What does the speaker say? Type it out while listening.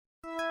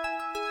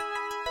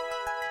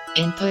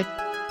Input,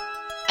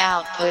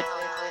 output.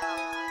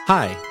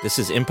 Hi, this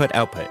is Input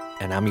Output,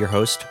 and I'm your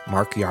host,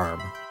 Mark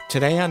Yarm.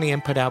 Today on the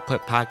Input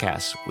Output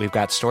podcast, we've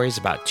got stories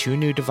about two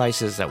new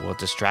devices that will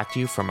distract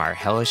you from our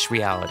hellish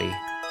reality.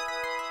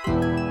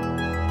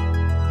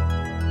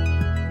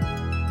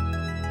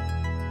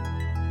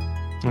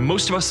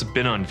 Most of us have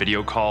been on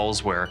video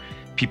calls where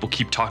people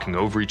keep talking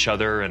over each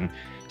other, and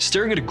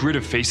staring at a grid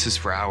of faces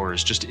for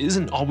hours just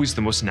isn't always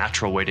the most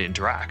natural way to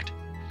interact.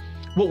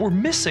 What we're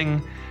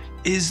missing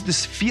is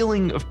this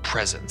feeling of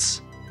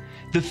presence.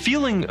 The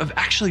feeling of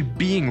actually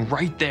being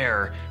right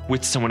there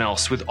with someone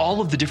else, with all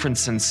of the different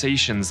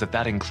sensations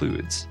that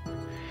includes.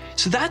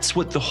 So that's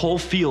what the whole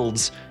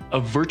fields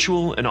of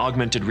virtual and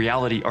augmented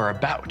reality are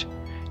about,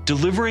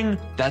 delivering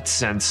that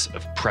sense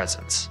of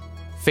presence.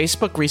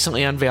 Facebook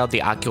recently unveiled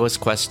the Oculus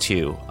Quest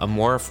 2, a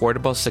more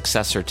affordable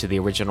successor to the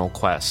original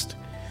Quest.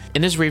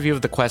 In his review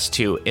of the Quest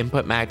 2,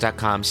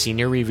 InputMag.com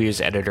senior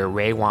reviews editor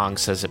Ray Wang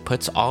says it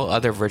puts all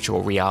other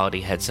virtual reality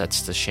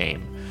headsets to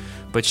shame.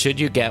 But should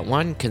you get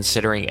one,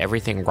 considering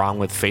everything wrong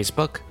with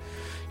Facebook?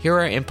 Here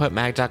are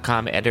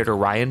InputMag.com editor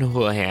Ryan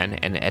Houlihan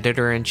and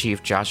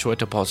editor-in-chief Joshua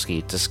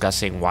Topolsky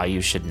discussing why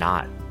you should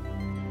not.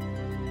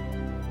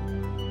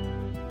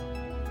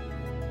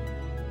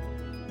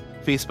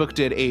 Facebook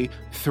did a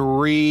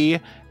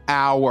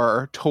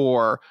 3-hour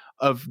tour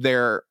of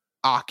their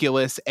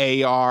Oculus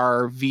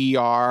AR,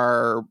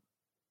 VR,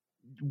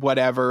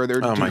 whatever they're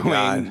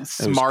doing,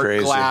 smart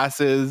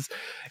glasses.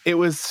 It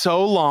was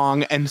so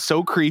long and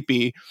so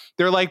creepy.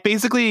 They're like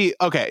basically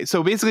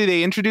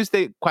they introduced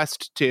the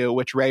Quest 2,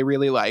 which Ray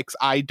really likes.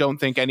 I don't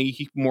think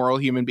any moral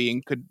human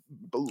being could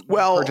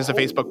purchase a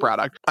Facebook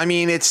product. I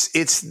mean,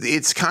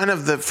 it's kind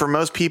of for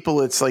most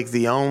people, it's like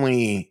the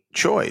only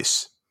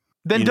choice.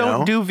 Then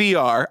don't do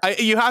VR.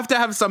 You have to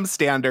have some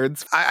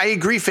standards. I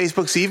agree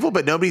Facebook's evil,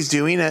 but nobody's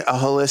doing a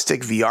holistic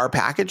VR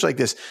package like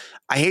this.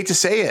 I hate to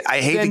say it. I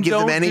hate to give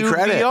them any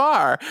credit.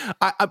 VR.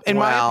 In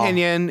my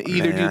opinion,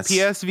 either do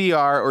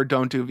PSVR or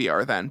don't do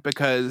VR then,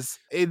 because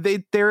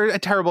they're a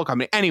terrible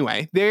company.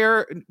 Anyway,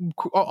 they're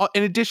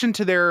in addition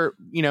to their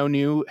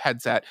new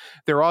headset,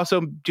 they're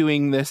also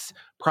doing this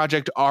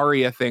Project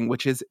Aria thing,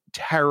 which is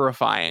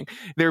terrifying.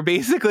 They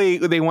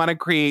want to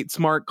create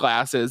smart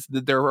glasses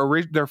that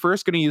they're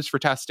first going to use for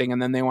testing,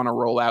 and then they want to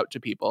roll out to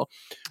people,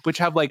 which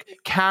have like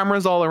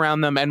cameras all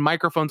around them and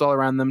microphones all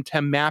around them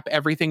to map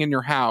everything in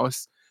your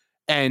house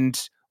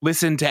and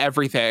listen to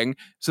everything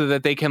so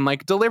that they can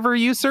like deliver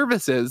you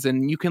services,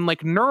 and you can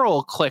like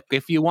neural click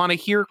if you want to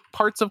hear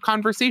parts of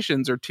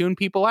conversations or tune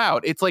people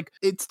out.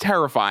 It's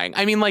terrifying.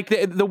 I mean, like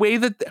the way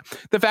that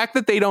the fact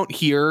that they don't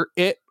hear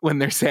it when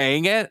they're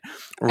saying it,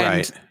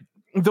 right?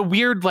 And the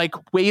weird like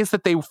ways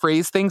that they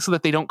phrase things so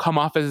that they don't come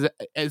off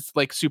as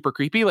like super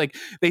creepy. Like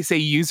they say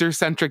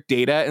user-centric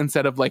data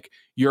instead of like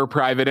your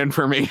private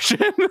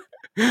information.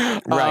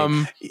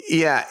 Right.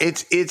 Yeah.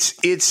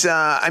 It's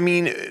I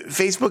mean,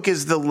 Facebook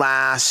is the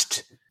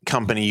last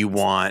company you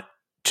want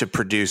to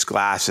produce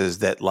glasses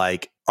that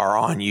like are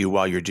on you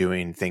while you're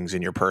doing things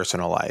in your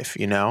personal life.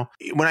 When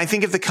I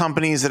think of the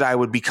companies that I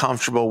would be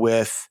comfortable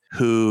with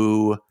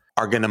who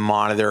are going to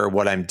monitor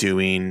what I'm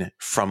doing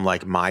from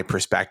like my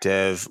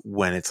perspective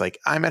when it's like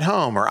I'm at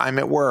home or I'm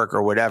at work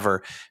or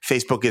whatever,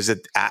 Facebook is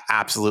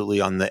absolutely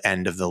on the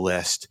end of the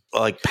list.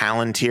 Like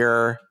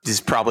Palantir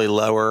is probably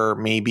lower,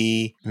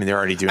 maybe. I mean, they're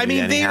already doing it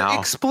anyhow. They're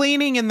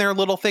explaining in their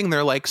little thing.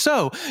 They're like,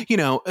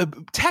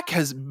 tech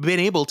has been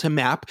able to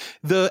map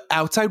the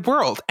outside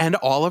world and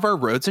all of our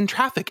roads and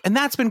traffic. And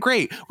that's been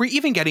great. We're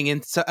even getting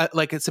into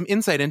some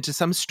insight into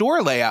some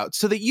store layouts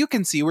so that you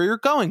can see where you're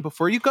going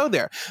before you go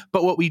there.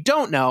 But what we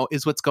don't know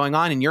is what's going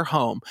on in your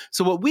home.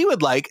 So what we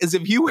would like is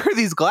if you wear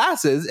these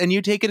glasses and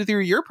you take it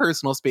through your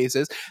personal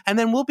spaces, and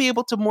then we'll be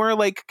able to more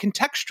like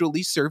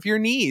contextually serve your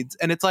needs.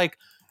 And it's like,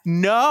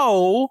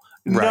 No,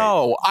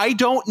 I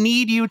don't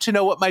need you to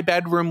know what my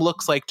bedroom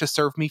looks like to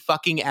serve me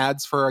fucking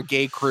ads for a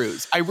gay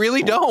cruise. I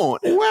really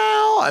don't.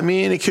 Well, I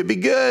mean, it could be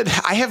good.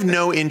 I have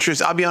no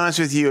interest. I'll be honest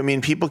with you. I mean,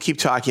 people keep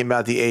talking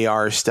about the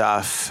AR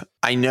stuff.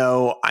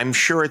 I'm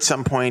sure at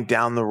some point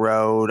down the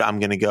road, I'm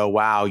going to go,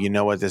 wow, you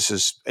know what?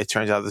 It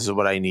turns out this is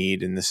what I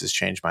need, and this has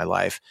changed my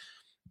life.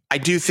 I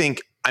do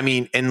think,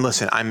 and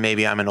listen, I'm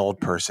an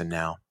old person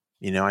now.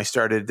 I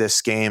started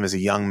this game as a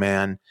young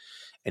man,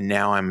 and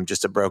now I'm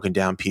just a broken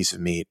down piece of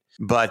meat.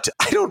 But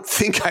I don't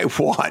think I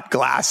want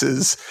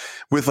glasses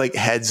with like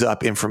heads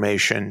up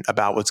information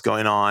about what's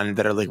going on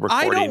that are like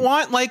recording. I don't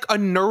want like a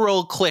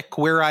neural click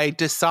where I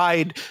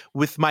decide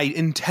with my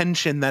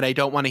intention that I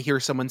don't want to hear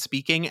someone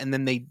speaking, and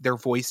then their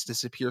voice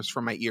disappears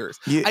from my ears.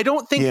 I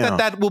don't think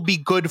that will be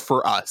good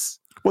for us.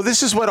 Well,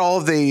 this is what all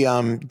of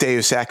the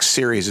Deus Ex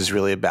series is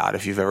really about.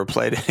 If you've ever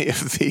played any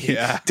of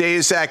the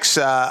Deus Ex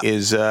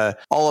is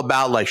all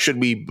about like, should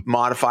we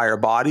modify our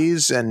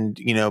bodies and,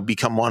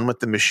 become one with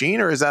the machine,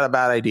 or is that a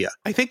bad idea?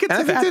 I think it's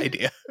a bad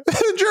idea.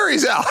 The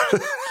jury's out.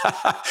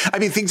 I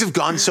mean, things have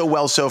gone so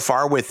well so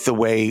far with the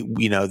way,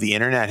 the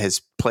internet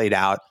has played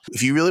out.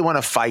 If you really want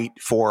to fight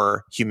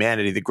for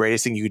humanity, the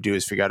greatest thing you could do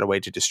is figure out a way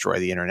to destroy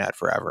the internet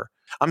forever.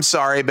 I'm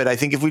sorry, but I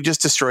think if we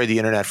just destroyed the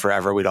internet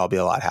forever, we'd all be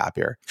a lot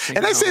happier.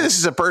 And I say this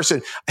as a person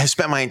who has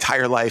spent my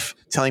entire life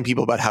telling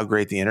people about how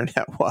great the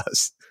internet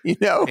was. I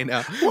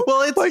know.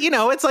 Well, it's like,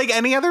 it's like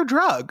any other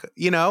drug.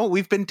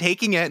 We've been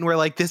taking it and we're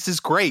like, this is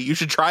great. You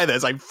should try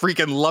this. I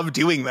freaking love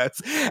doing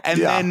this. And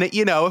then,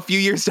 a few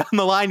years down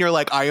the line, you're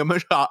like, I am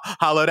a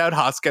hollowed out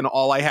husk and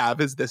all I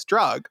have is this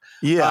drug.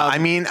 Yeah.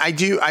 I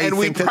do. And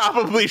we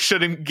probably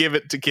shouldn't give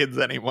it to kids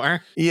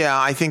anymore. Yeah,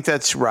 I think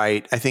that's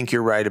right. I think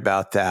you're right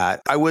about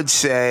that. I would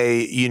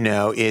say,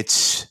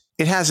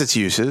 it has its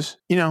uses.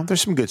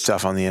 There's some good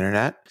stuff on the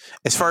internet.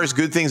 As far as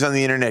good things on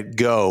the internet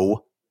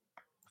go,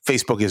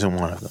 Facebook isn't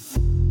one of them.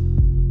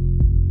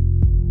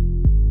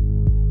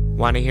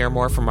 Want to hear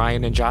more from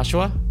Ryan and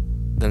Joshua?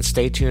 Then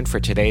stay tuned for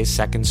today's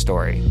second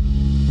story.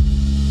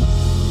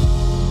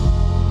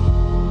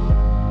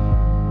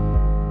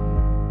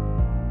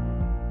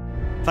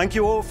 Thank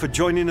you all for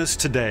joining us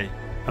today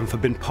and for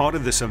being part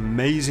of this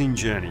amazing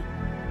journey.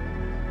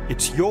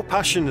 It's your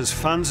passion as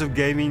fans of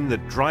gaming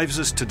that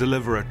drives us to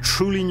deliver a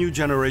truly new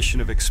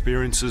generation of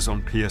experiences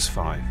on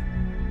PS5.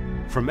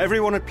 From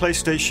everyone at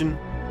PlayStation,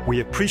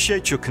 we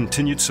appreciate your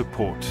continued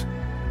support,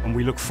 and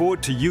we look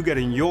forward to you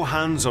getting your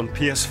hands on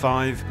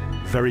PS5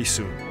 very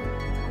soon.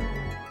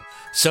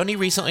 Sony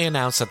recently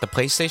announced that the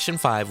PlayStation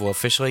 5 will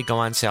officially go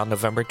on sale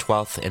November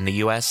 12th in the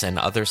US and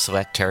other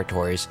select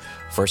territories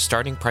for a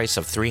starting price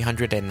of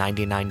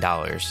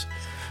 $399.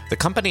 The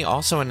company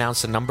also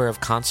announced a number of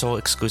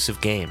console-exclusive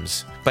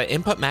games, but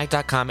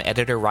InputMag.com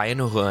editor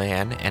Ryan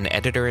O'Houlihan and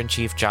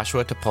editor-in-chief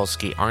Joshua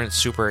Topolsky aren't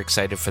super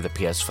excited for the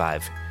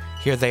PS5.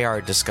 Here they are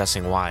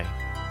discussing why.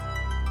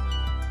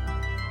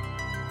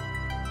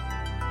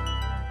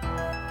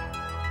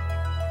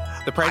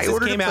 The prices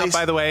came out,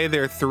 by the way.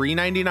 They're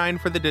 $399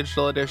 for the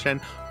digital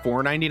edition,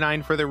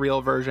 $499 for the real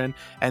version,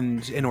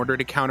 and in order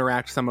to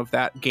counteract some of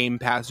that Game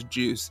Pass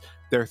juice,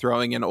 they're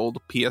throwing in old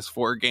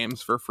PS4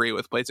 games for free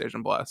with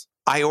PlayStation Plus.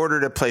 I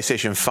ordered a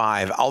PlayStation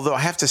 5, although I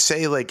have to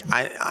say,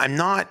 I'm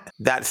not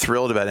that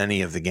thrilled about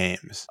any of the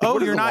games.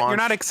 You're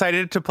not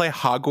excited to play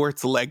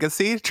Hogwarts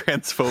Legacy,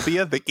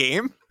 Transphobia, the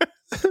game?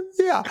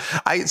 Yeah.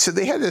 So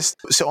they had this.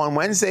 So on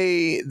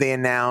Wednesday, they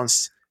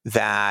announced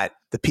that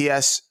the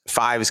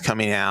PS5 is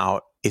coming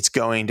out. It's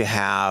going to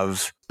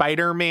have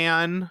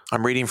Spider-Man.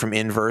 I'm reading from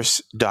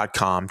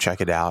inverse.com. Check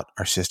it out,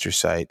 our sister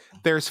site.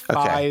 There's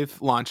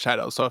 5 launch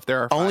titles. So if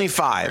there are only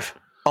five,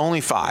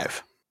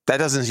 that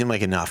doesn't seem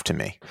like enough to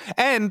me.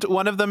 And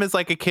one of them is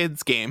like a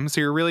kid's game.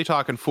 So you're really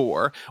talking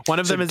 4. One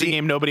of them is a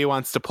game nobody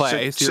wants to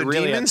play. So you're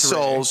really Demon's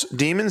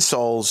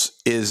Souls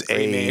is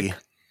a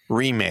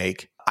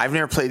remake. I've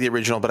never played the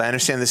original, but I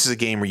understand this is a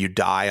game where you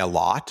die a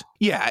lot.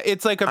 Yeah,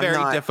 it's like a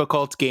very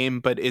difficult game,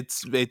 but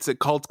it's a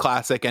cult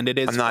classic, and it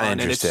is fun,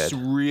 interested. And it's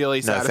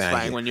really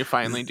satisfying when you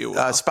finally do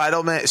well.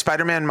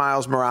 Spider-Man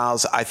Miles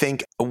Morales, I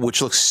think,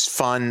 which looks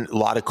fun, a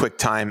lot of quick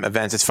time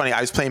events. It's funny, I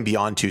was playing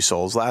Beyond Two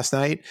Souls last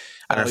night.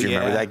 I don't know if you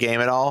remember that game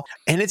at all.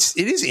 And it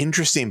is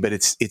interesting, but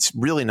it's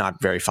really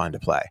not very fun to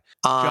play.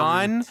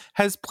 John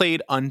has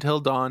played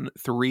Until Dawn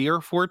 3 or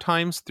 4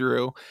 times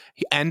through,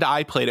 and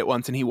I played it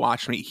once, and he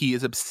watched me. He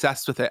is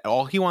obsessed with it.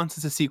 All he wants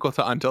is a sequel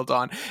to Until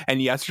Dawn. And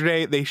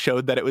yesterday they showed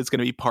that it was going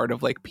to be part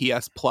of like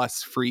PS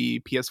Plus free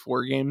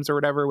PS4 games or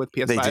whatever with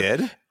PS5. They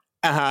did?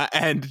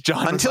 And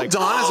John Until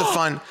Dawn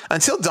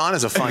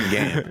is a fun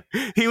game.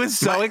 He was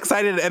so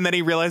excited, and then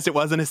he realized it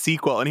wasn't a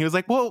sequel, and he was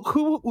like, "Well,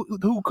 who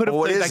could have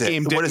played that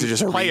game? What is it?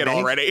 Just a play remake? It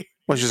already?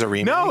 Was just a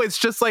remake? No, it's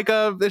just like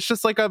a.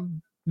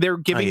 They're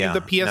giving you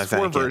the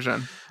PS4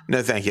 version.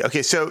 No, thank you.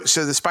 Okay, so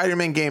the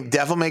Spider-Man game,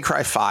 Devil May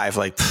Cry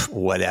 5,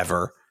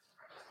 whatever.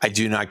 I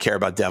do not care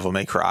about Devil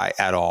May Cry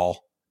at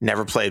all.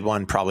 Never played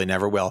one, probably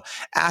never will.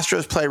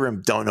 Astro's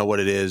Playroom, don't know what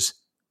it is.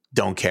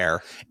 Don't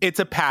care. It's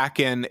a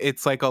pack-in.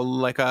 It's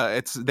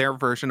it's their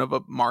version of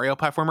a Mario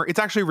platformer. It's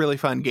actually a really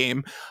fun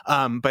game,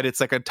 but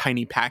it's like a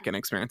tiny pack-in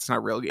experience. It's not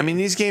a real game. I mean,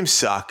 these games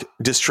suck.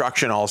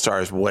 Destruction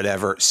All-Stars,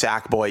 whatever.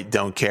 Sackboy,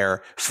 don't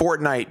care.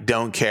 Fortnite,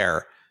 don't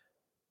care.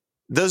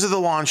 Those are the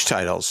launch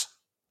titles.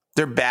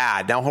 They're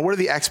bad. Now, what are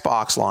the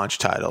Xbox launch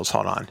titles?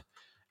 Hold on.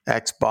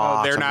 Xbox.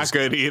 Oh, they're not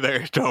good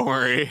either. Don't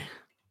worry.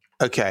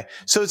 Okay.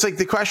 So it's like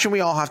the question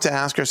we all have to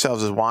ask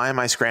ourselves is, why am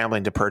I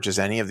scrambling to purchase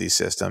any of these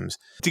systems?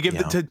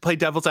 To play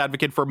devil's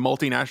advocate for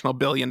multinational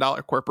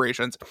billion-dollar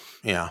corporations.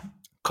 Yeah.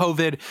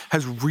 COVID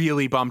has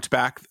really bumped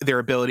back their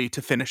ability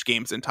to finish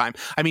games in time.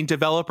 I mean,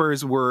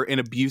 developers were in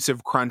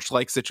abusive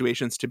crunch-like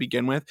situations to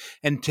begin with,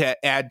 and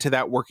to add to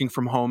that working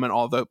from home and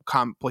all the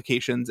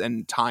complications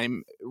and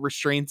time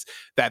restraints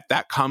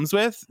that comes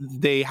with,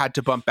 they had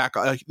to bump back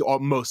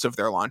most of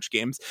their launch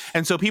games.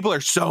 And so people are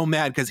so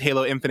mad because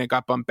Halo Infinite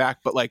got bumped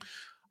back, but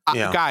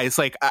Guys,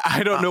 like,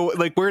 I don't know,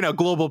 like, we're in a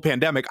global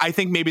pandemic. I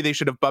think maybe they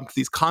should have bumped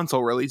these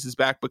console releases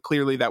back, but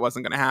clearly that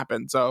wasn't going to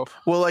happen. So,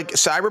 well, like,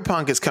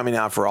 Cyberpunk is coming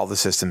out for all the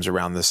systems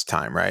around this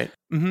time, right?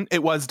 Mm-hmm.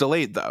 It was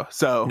delayed though.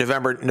 So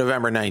November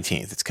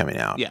 19th, it's coming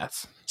out.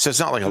 Yes. So it's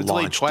not like a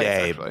launch twice,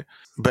 day, actually.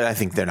 But I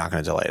think they're not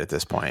going to delay it at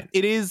this point.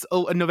 It is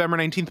November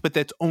 19th, but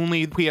that's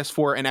only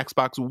PS4 and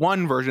Xbox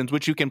One versions,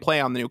 which you can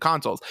play on the new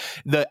consoles.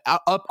 The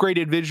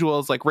upgraded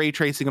visuals like ray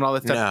tracing and all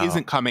that stuff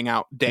isn't coming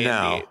out day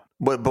and date.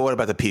 But what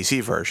about the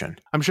PC version?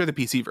 I'm sure the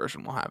PC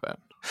version will have it.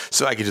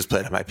 So I could just play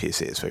it on my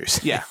PC, is what you're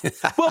saying.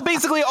 Yeah. Well,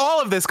 basically,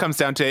 all of this comes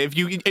down to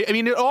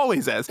it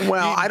always is.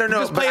 Well, I don't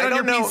know. Just play it on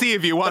your PC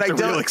if you want the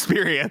real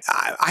experience.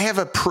 I have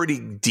a pretty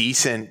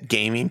decent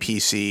gaming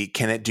PC.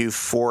 Can it do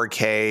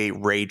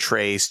 4K ray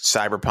traced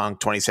Cyberpunk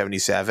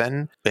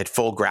 2077 at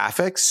full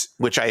graphics,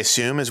 which I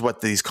assume is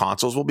what these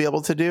consoles will be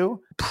able to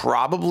do?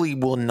 Probably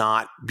will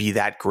not be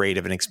that great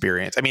of an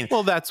experience. I mean,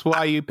 well, that's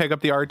why you pick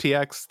up the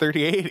RTX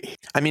 3080.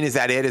 I mean, is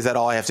that it? Is that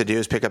all I have to do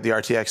is pick up the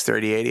RTX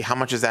 3080? How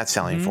much is that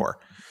selling for?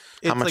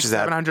 How much is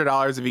that?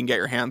 $700 if you can get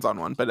your hands on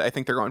one, but I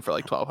think they're going for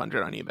like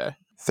 $1,200 on eBay.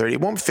 30. It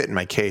won't fit in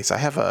my case. I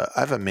have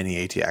a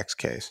mini ATX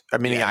case. A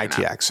mini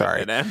ITX,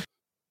 sorry.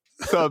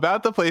 So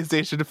about the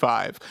PlayStation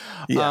 5,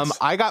 yes.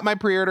 I got my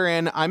pre-order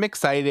in. I'm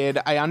excited.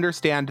 I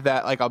understand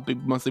that like I'll be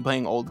mostly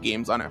playing old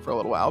games on it for a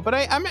little while, but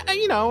I'm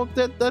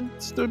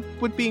that's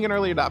what being an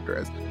early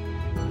adopter is.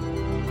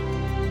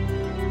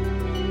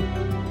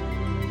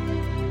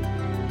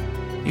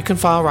 You can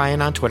follow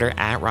Ryan on Twitter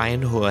at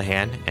Ryan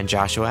Houlihan and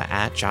Joshua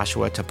at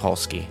Joshua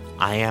Topolsky.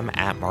 I am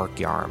at Mark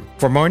Yarm.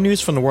 For more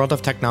news from the world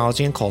of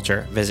technology and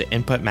culture, visit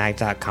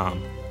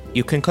inputmag.com.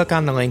 You can click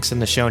on the links in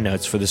the show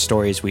notes for the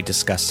stories we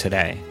discussed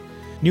today.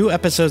 New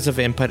episodes of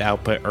Input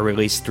Output are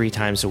released 3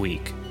 times a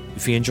week.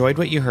 If you enjoyed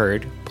what you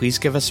heard, please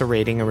give us a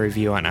rating and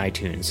review on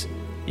iTunes.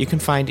 You can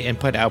find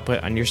Input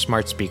Output on your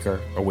smart speaker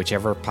or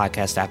whichever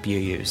podcast app you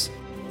use.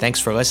 Thanks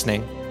for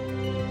listening.